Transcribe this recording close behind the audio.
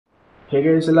Hey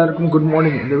guys, எல்லாருக்கும் good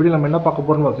morning. இந்த video நம்ம என்ன பார்க்க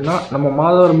போறோம்னு பார்த்தீங்கன்னா நம்ம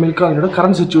மாதவரம் மில்க் காலனியோட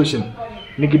கரண்ட் சிச்சுவேஷன்.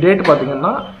 இன்னைக்கு டேட்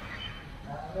பார்த்தீங்கன்னா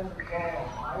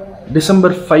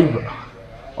December 5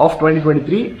 of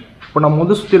 2023. இப்போ நம்ம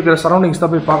வந்து சுற்றி இருக்கிற சரௌண்டிங்ஸ்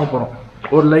தான் போய் பார்க்க போகிறோம்.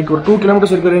 ஒரு 2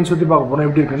 கிலோமீட்டர்ஸ் இருக்கிற ரேஞ்ச் சுற்றி பார்க்க போகிறோம்.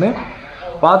 எப்படி இருக்குன்னு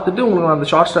பார்த்துட்டு உங்களுக்கு நான்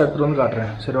அந்த ஷார்ட்ஸாக எடுத்துகிட்டு வந்து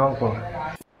காட்டுறேன். சரி வாங்க போகிறேன்.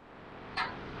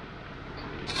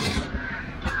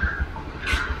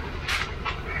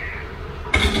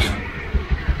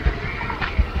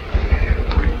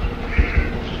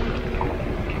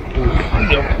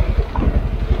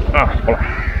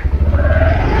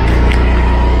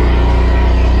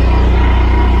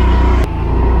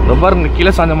 பாருங்க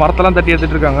கீழே சாஞ்ச மரத்தெல்லாம் தட்டி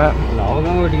எடுத்துட்டு இருக்காங்க.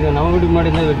 அவங்க வெட்டிக்கிறாங்க, நம்ம வீட்டுக்கு முன்னாடி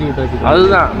தான் வெட்டி விட்டாச்சு.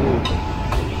 அதுதான்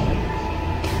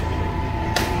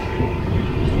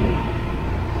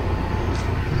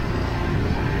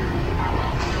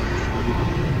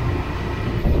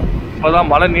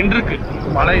இப்போதான் மழை நின்றுருக்கு.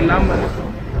 மழை இல்லாம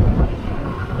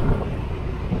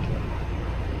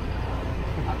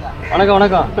வணக்கம்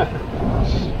வணக்கம்.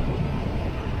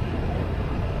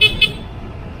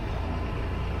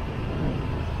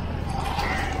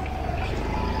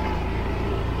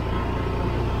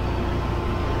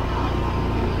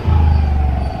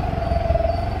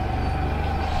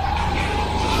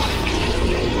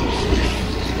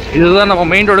 இதுதான் நம்ம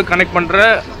மெயின் ரோடு கனெக்ட் பண்ணுற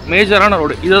மேஜரான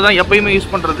ரோடு. இதை தான் எப்பயுமே யூஸ்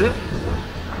பண்ணுறது.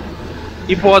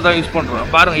 இப்போ தான் யூஸ் பண்ணுறோம்.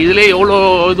 பாருங்கள் இதிலே எவ்வளோ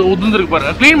இது உதிர்ந்துருக்கு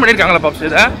பாருங்கள். க்ளீன் பண்ணியிருக்காங்களா பாப்ஸ்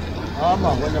இதை?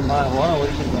 ஆமாம், கொஞ்சம்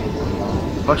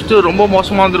ஃபஸ்ட்டு ரொம்ப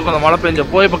மோசமாக இருந்திருக்கும் அந்த மழை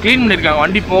பெஞ்சப்போ. இப்போ க்ளீன் பண்ணியிருக்காங்க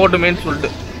வண்டி போகட்டுமேன்னு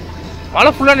சொல்லிட்டு.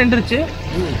 மழை ஃபுல்லாக நின்றுச்சு.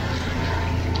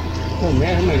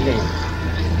 மேகமே இல்லை.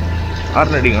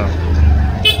 ஆறு அடிங்க.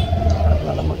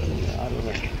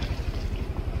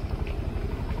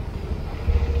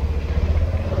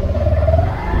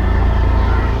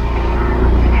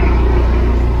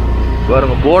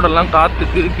 பாருங்க போர்டெல்லாம்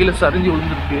காத்துக்கு கீழே சரிஞ்சு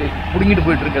விழுந்துருக்கு, பிடுங்கிட்டு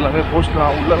போயிட்டு இருக்கு எல்லாமே.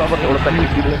 போஸ்ட்லாம் உள்ளலாம் பாருங்க எவ்வளோ தண்ணி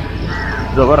நிற்கிது.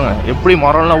 இதை பாருங்க எப்படி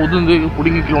மரம்லாம் உதிர்ந்து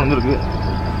பிடுங்கி கீழே விழுந்துருக்கு.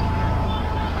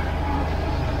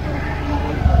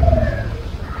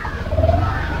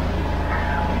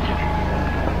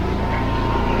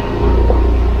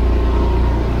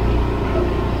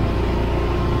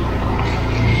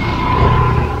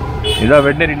 இதான்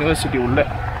வெட்டனரி யூனிவர்சிட்டி உள்ள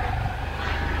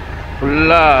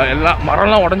ஃபுல்லாக எல்லாம்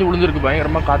மரம்லாம் உடஞ்சி விழுந்துருக்கு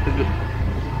பயங்கரமாக காற்றுக்கு.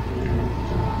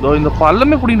 இதோ இந்த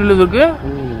பள்ளமே குடின்னு இருக்கு.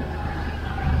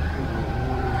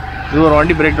 இது ஒரு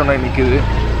வண்டி பிரேக் டவுன் ஆகி நிற்குது.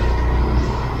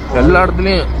 எல்லா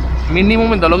இடத்துலையும்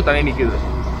மினிமம் இந்த அளவுக்கு தண்ணி நிற்குது.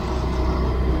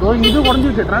 இதோ இது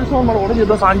உடஞ்சிருக்கு, டிரான்ஸ்ஃபார்மர் உடஞ்சி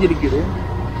ஏதோ சாஞ்சி இருக்குது.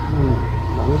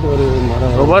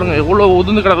 பாருங்க எவ்வளோ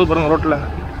உதிர்ந்து கிடக்குது பாருங்க ரோட்டில்.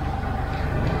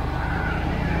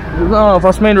 இதுதான்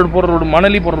ஃபர்ஸ்ட் மெயின் ரோடு போகிற ரோடு,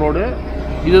 மணலி போகிற ரோடு.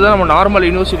 இதுதான் நம்ம நார்மல்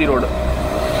யூனிவர்சிட்டி ரோடு.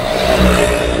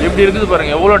 எப்படி இருக்குது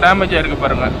பாருங்க, எவ்வளோ டேமேஜ் ஆயிருக்கு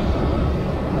பாருங்க.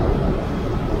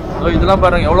 இதெல்லாம்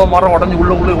பாருங்க எவ்வளோ மரம் உடஞ்சி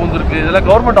உள்ள விழுந்துருக்கு. இதெல்லாம்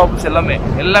கவர்மெண்ட் ஆஃபீஸ்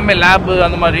எல்லாமே லேபு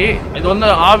அந்த மாதிரி. இது வந்து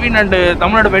Aavin and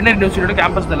Tamil Nadu veterinary யூனிவர்சிட்டியோட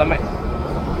campus எல்லாமே.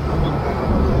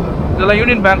 இதெல்லாம்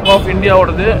யூனியன் பேங்க் ஆஃப்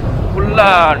இந்தியாவோடது.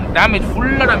 ஃபுல்லாக டேமேஜ்.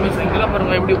 இதெல்லாம்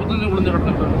பாருங்க எப்படி விழுந்து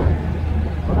கிடக்கு.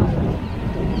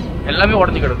 எல்லாமே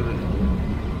உடஞ்சி கிடக்குது.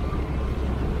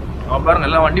 பாருங்க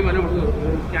எல்லா வண்டி மாதிரி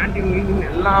கேன்டீன்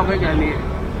எல்லாமே காலி.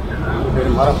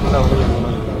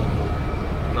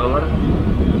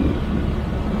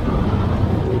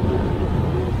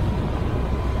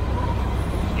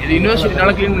 இது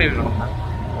யூனிவர்சிட்டினால கிளீன் பண்ணிருக்கணும்.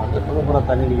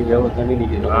 தண்ணி நிற்குது, எவ்வளோ தண்ணி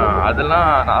நிற்குது. அதெல்லாம்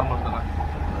நார்மல் தானே.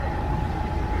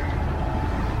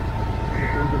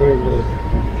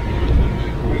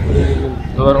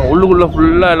 உள்ளுக்குள்ள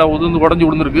ஃபுல்லா எல்லாம் உதிர்ந்து உடஞ்சி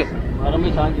விழுந்துருக்கு.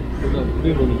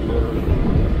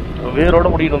 வேரோட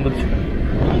முடிக்கிட்டு வந்துருச்சு.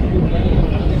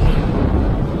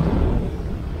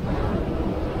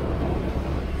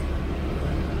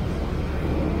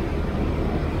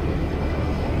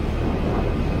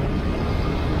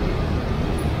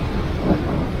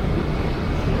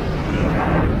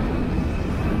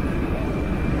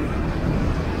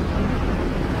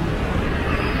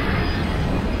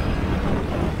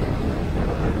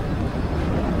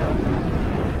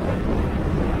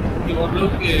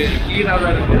 ஓரளவுக்கு கிளீனாக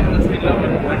தான் இருக்குது.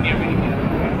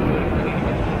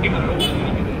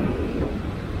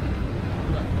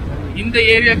 இந்த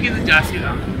ஏரியாவுக்கு இது ஜாஸ்தி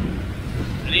தான்.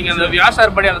 நீங்கள் அந்த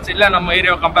வியாசார்படி அந்த சைடில் நம்ம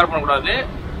ஏரியாவை கம்பேர் பண்ணக்கூடாது.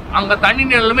 அங்கே தண்ணி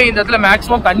நிலைமை இந்த இடத்துல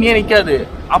மேக்ஸிமம் தண்ணியே நிற்காது.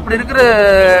 அப்படி இருக்கிற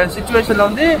சுச்சுவேஷனில்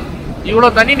வந்து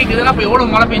இவ்வளோ தண்ணி நிற்குதுன்னா அப்போ எவ்வளோ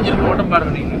மழை பெஞ்சிருக்கு மட்டும்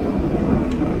பாருங்க. நீங்கள்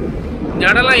இந்த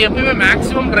இடம்லாம் எப்பயுமே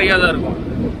மேக்ஸிமம் ட்ரையாக தான் இருக்கும்.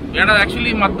 ஏன்னா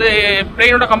ஆக்சுவலி மற்ற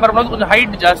பிளெயினோட கம்பேர் பண்ணும்போது கொஞ்சம்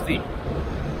ஹைட் ஜாஸ்தி,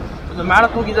 கொஞ்சம் மேலே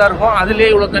தூக்கி தான் இருக்கும்.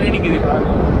 அதுலேயே இவ்வளோ தண்ணி நிற்குது.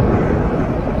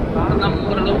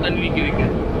 ஓரளவு தண்ணி நிற்குதுங்க.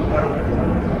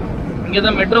 இங்கே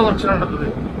தான் மெட்ரோ ஒர்க்ஸ் நடக்குது.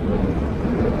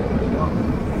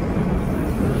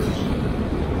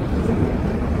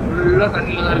 ஃபுல்லா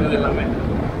தண்ணியில தான் இருக்குது எல்லாமே.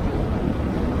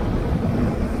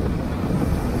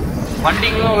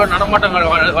 வண்டிங்களும் அவ்வளோ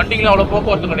நடமாட்டங்கள், வண்டிங்களும் அவ்வளோ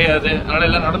போக்குவரத்து கிடையாது. அதனால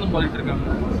எல்லாம் நடந்து போயிட்டு இருக்காங்க.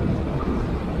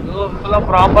 இப்போதான்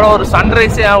ப்ராப்பராக ஒரு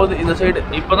சன்ரைஸே ஆகுது இந்த சைடு.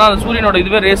 இப்போதான் அந்த சூரியனோட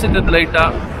இதுவே ரேசிட்டது லைட்டா.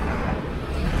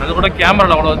 அது கூட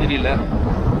கேமரால அவ்வளோ தெரியல.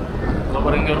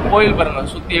 அப்புறம் இங்கே ஒரு கோயில் பாருங்க,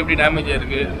 சுற்றி எப்படி டேமேஜ்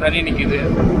ஆயிருக்கு, தண்ணி நிற்கிது.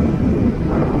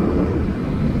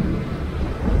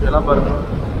 இதெல்லாம் பாருங்க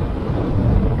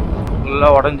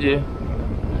நல்லா உடஞ்சி.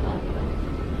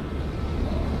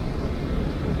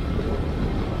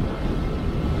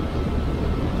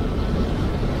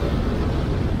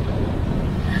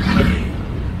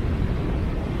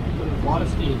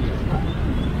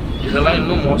 இதெல்லாம்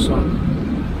இன்னும் மோசம்.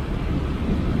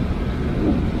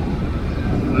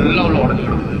 நல்லா உள்ள உடஞ்சி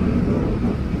கிடக்குது.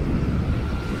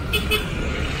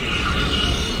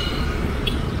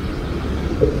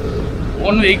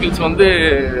 ஓன் வெஹிக்கிள்ஸ் வந்து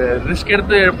ரிஸ்க்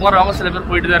எடுத்து போறவங்க சில பேர்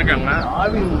போயிட்டு தான் இருக்காங்க.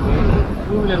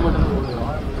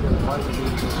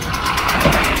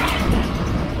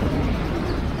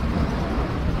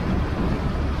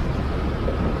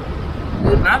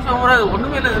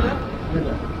 ஒண்ணுமே இல்லை இதுல.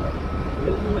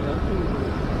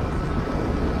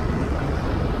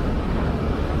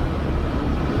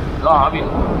 ஆவி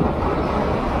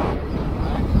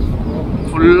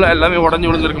ஃபுல்லா எல்லாமே உடஞ்சி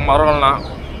விழுந்திருக்கு மரம்லாம்.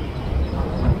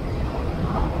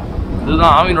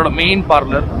 இதுதான் ஆவினோட மெயின்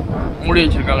பார்லர். மூடி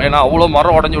வச்சிருக்காங்க. ஏன்னா அவ்வளோ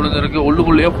மரம் உடஞ்சி விழுந்திருக்கு.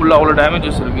 உள்ளுக்குள்ளேயே ஃபுல்லாக அவ்வளோ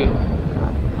டேமேஜஸ் இருக்கு.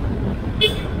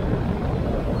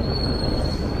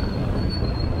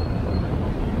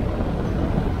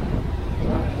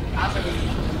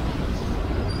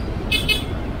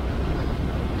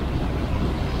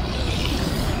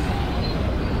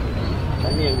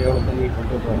 தண்ணி எங்க எவ்வளோ தண்ணி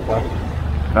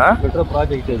மெட்ரோ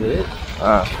ப்ராஜெக்ட் இது.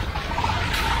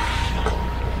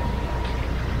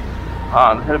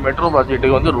 அந்த சைடு மெட்ரோ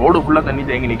ப்ராஜெக்ட்டுக்கு வந்து ரோடு ஃபுல்லாக தண்ணி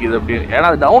தேங்கி நிற்கிது அப்படியே. ஏன்னா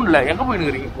அது டவுன்ல எங்கே போய்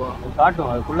நிற்கிறீங்க இப்போ காட்டும்.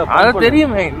 அதுக்குள்ள அது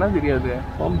தெரியுமே, என்ன தெரியாது.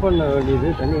 பம்ப் பண்ண வேண்டியது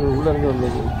தண்ணி உள்ள இருந்து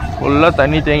வந்தது. ஃபுல்லாக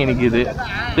தண்ணி தேங்கி நிற்கிது.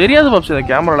 தெரியாது பாப்ஸ் இந்த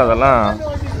கேமராவில். அதெல்லாம்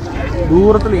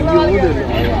தூரத்தில் எங்கேயோ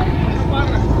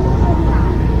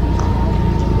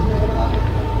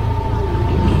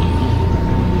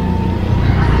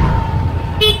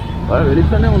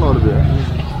வெளிச்சானே ஒன்று வருது.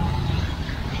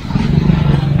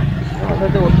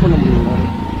 ஒர்க் பண்ண முடியுமா?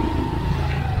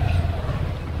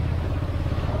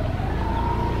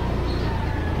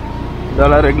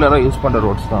 இதெல்லாம் ரெகுலராக யூஸ் பண்ணுற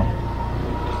ரோட்ஸ் தான்.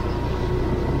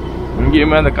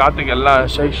 இங்கேயுமே அந்த காற்றுக்கு எல்லாம்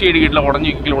ஷீடு கீட்டில்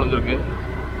உடஞ்சி கீழே விழுந்துருக்கு.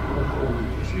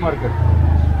 மார்க்கெட்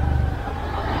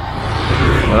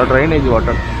ட்ரைனேஜ்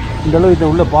வாட்டர் இந்த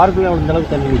அளவுக்கு உள்ள பார்க்குல இந்த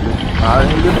அளவுக்கு தண்ணி நிற்கும்.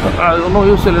 அது ஒன்றும்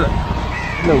யூஸ் இல்லை.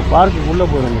 இல்லை பார்க்குக்கு உள்ளே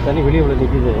போகிறோம். தண்ணி வெளியே உள்ள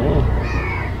நிற்கிது.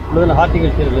 உள்ளதில்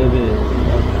ஹார்டிகல்ச்சரில் இது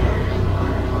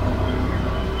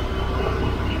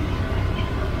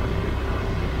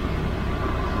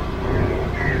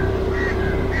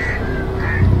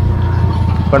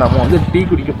இப்போ நம்ம வந்து டீ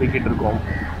குடிக்க போய்கிட்டு இருக்கோம்.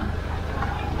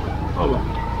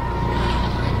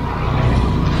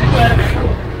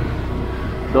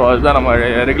 அதுதான் நம்ம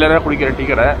ரெகுலராக குடிக்கிற டீ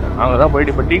கடை. அங்கே தான்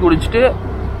போயிட்டு இப்போ டீ குடிச்சிட்டு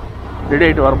ரெடி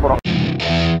ஆகிட்டு வர போகிறோம்.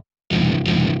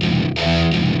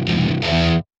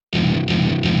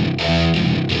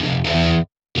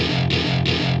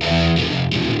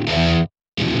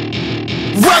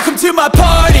 Welcome to my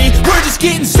party, we're just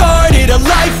getting started. A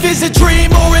life is a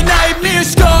dream or a nightmare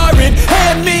scarring.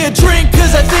 Hand me a drink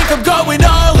cause I think I'm going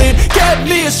all in. Get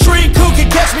me a shrink who can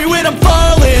catch me when I'm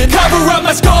falling. Cover up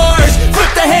my scars,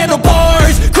 flip the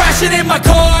handlebars. Crashing in my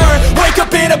car, wake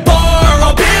up in a bar.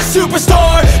 I'll be a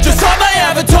superstar, just on my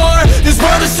avatar. This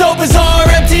world is so bizarre,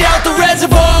 empty out the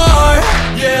reservoir.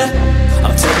 Yeah,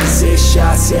 I'm taking 6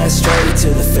 shots, yeah, straight to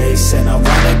the face. And I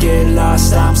wanna get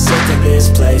lost, I'm sick of this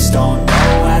place. Don't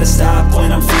know how to stop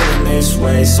when I'm feeling this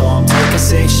way. So I'm taking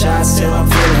 6 shots till I'm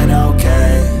feeling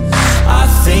okay. I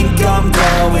think I'm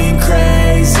going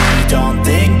crazy, don't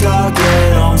think I'll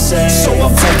get home safe. So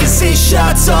I'm taking 6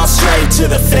 shots, all straight to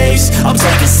the face. I'm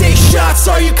taking 6 shots,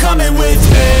 are you coming with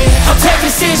me? I'm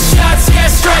taking 6 shots, yeah,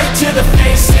 straight to the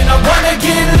face. And I wanna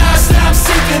get lost, I'm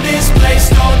sick of this place.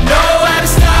 Don't know how to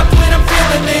stop when I'm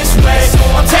feeling this way. So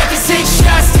I'm taking 6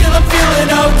 shots till I'm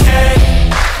feeling okay.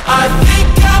 I think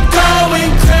I'm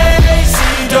going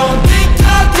crazy, don't think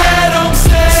I'll get home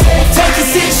safe. So I'm taking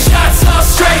 6 shots, all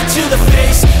straight to the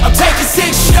face. I'm taking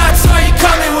 6 shots, are you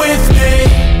coming with me?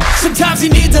 Sometimes you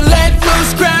need to let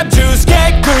loose, grab juice,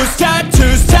 get goose,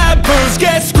 tattoos, taboos,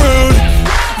 get screwed.